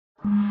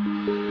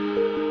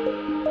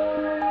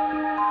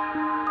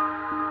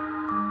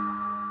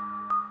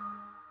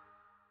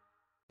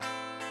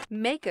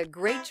Make a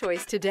great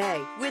choice today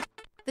with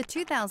the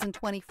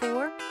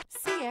 2024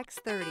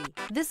 CX-30.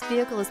 This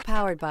vehicle is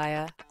powered by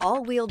a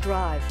all-wheel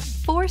drive,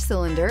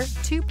 4-cylinder,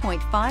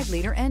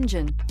 2.5-liter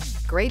engine.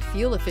 Great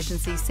fuel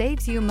efficiency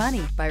saves you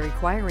money by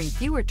requiring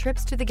fewer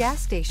trips to the gas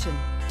station.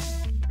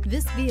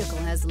 This vehicle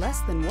has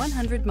less than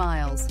 100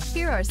 miles.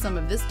 Here are some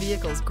of this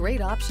vehicle's great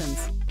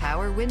options: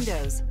 power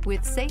windows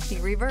with safety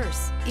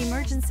reverse,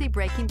 emergency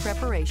braking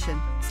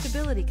preparation,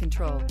 stability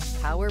control,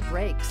 power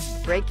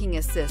brakes, braking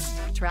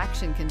assist,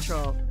 traction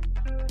control.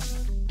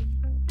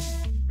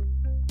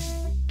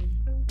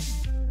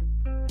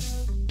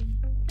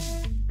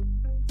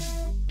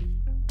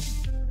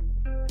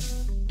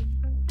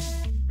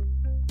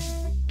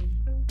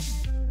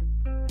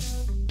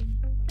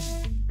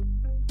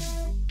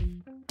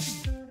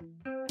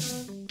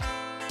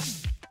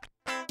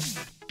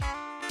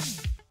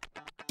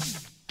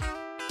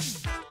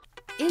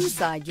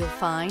 Inside you'll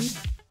find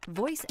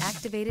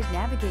voice-activated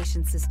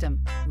navigation system,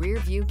 rear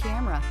view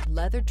camera,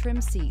 leather trim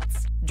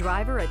seats,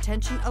 driver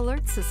attention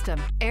alert system,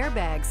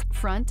 airbags,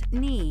 front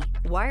knee,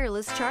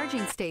 wireless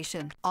charging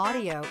station,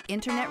 audio,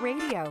 internet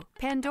radio,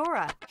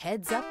 Pandora,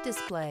 heads-up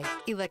display,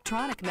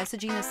 electronic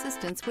messaging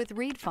assistance with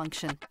read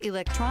function,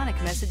 electronic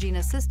messaging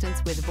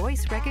assistance with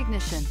voice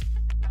recognition,